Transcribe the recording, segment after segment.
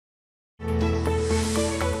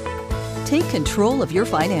take control of your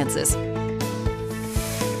finances.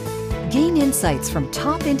 Gain insights from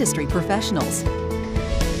top industry professionals.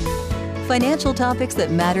 Financial topics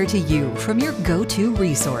that matter to you from your go-to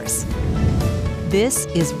resource. This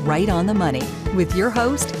is Right on the Money with your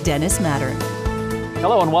host, Dennis Mattern.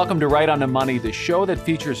 Hello and welcome to Right on the Money, the show that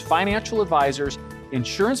features financial advisors,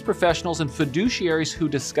 insurance professionals, and fiduciaries who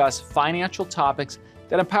discuss financial topics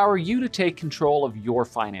that empower you to take control of your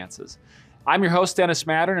finances. I'm your host, Dennis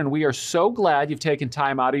Mattern, and we are so glad you've taken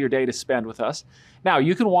time out of your day to spend with us. Now,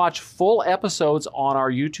 you can watch full episodes on our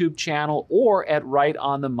YouTube channel or at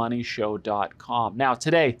rightonthemoneyshow.com. Now,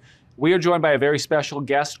 today, we are joined by a very special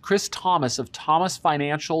guest, Chris Thomas of Thomas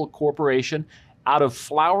Financial Corporation out of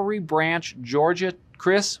Flowery Branch, Georgia.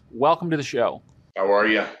 Chris, welcome to the show. How are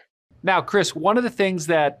you? Now, Chris, one of the things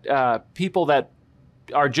that people that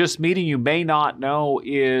are just meeting you may not know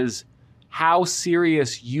is how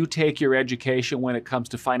serious you take your education when it comes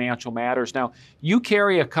to financial matters. Now, you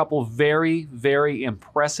carry a couple very, very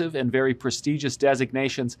impressive and very prestigious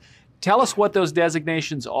designations. Tell us what those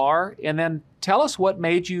designations are, and then tell us what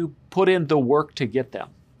made you put in the work to get them.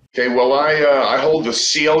 Okay, well, I hold the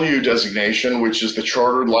CLU designation, which is the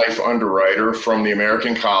Chartered Life Underwriter from the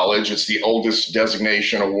American College. It's the oldest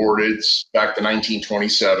designation awarded back to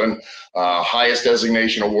 1927, highest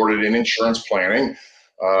designation awarded in insurance planning.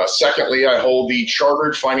 Secondly, I hold the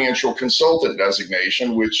Chartered Financial Consultant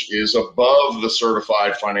designation, which is above the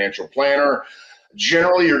Certified Financial Planner.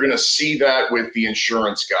 Generally, you're going to see that with the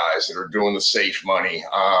insurance guys that are doing the safe money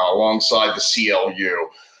alongside the CLU.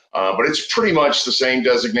 But it's pretty much the same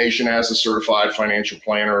designation as the Certified Financial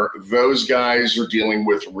Planner. Those guys are dealing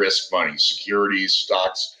with risk money, securities,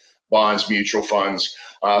 stocks, bonds, mutual funds.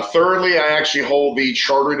 Thirdly, I actually hold the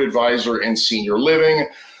Chartered Advisor in Senior Living,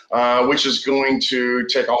 which is going to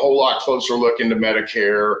take a whole lot closer look into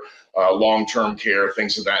Medicare, long-term care,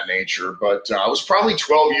 things of that nature. But I was probably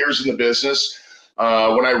 12 years in the business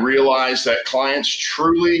when I realized that clients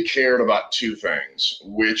truly cared about two things,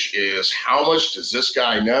 which is how much does this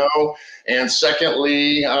guy know? And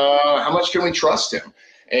secondly, how much can we trust him?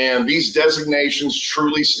 And these designations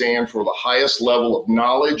truly stand for the highest level of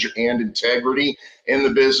knowledge and integrity in the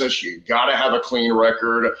business. You got to have a clean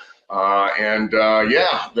record.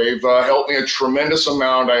 They've helped me a tremendous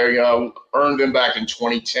amount. I earned them back in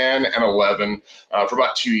 2010 and 11. For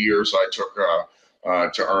about 2 years, I took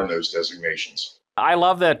to earn those designations. I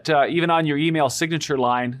love that even on your email signature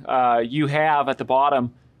line, you have at the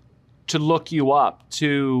bottom to look you up,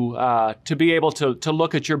 to be able to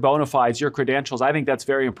look at your bona fides, your credentials. I think that's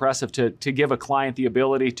very impressive to give a client the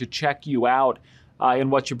ability to check you out in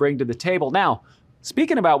what you bring to the table. Now,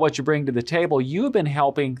 speaking about what you bring to the table, you have been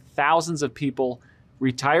helping thousands of people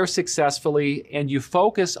retire successfully, and you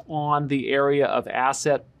focus on the area of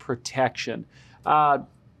asset protection.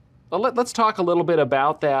 Let's talk a little bit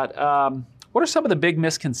about that. What are some of the big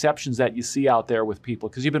misconceptions that you see out there with people?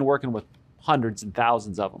 Because you've been working with hundreds and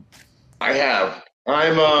thousands of them. I have.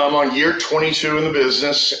 I'm on year 22 in the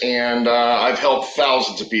business, and I've helped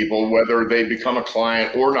thousands of people, whether they become a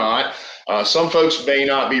client or not. Some folks may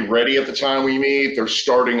not be ready at the time we meet. They're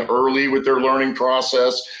starting early with their learning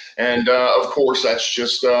process. And of course, that's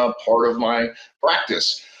just part of my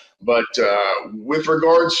practice. But with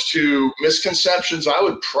regards to misconceptions, I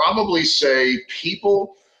would probably say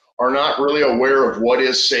people are not really aware of what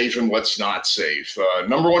is safe and what's not safe.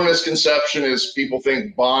 Number one misconception is people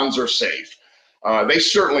think bonds are safe. They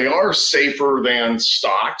certainly are safer than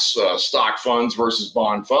stocks, stock funds versus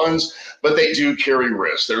bond funds, but they do carry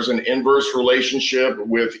risk. There's an inverse relationship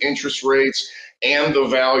with interest rates and the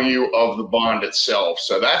value of the bond itself.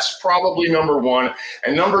 So that's probably number one.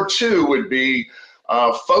 And number two would be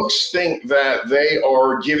folks think that they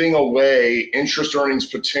are giving away interest earnings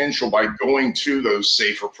potential by going to those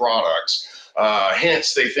safer products.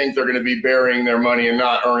 Hence, they think they're going to be burying their money and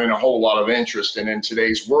not earning a whole lot of interest. And in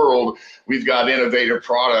today's world, we've got innovative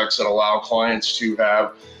products that allow clients to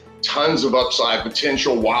have tons of upside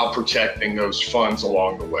potential while protecting those funds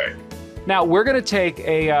along the way. Now, we're going to take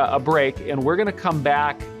a break, and we're going to come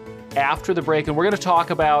back after the break, and we're going to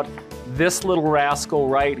talk about this little rascal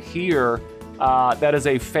right here. That is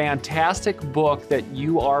a fantastic book that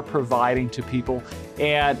you are providing to people,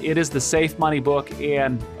 and it is the Safe Money book,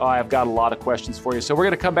 and I've got a lot of questions for you. So we're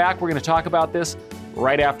going to come back. We're going to talk about this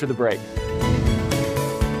right after the break.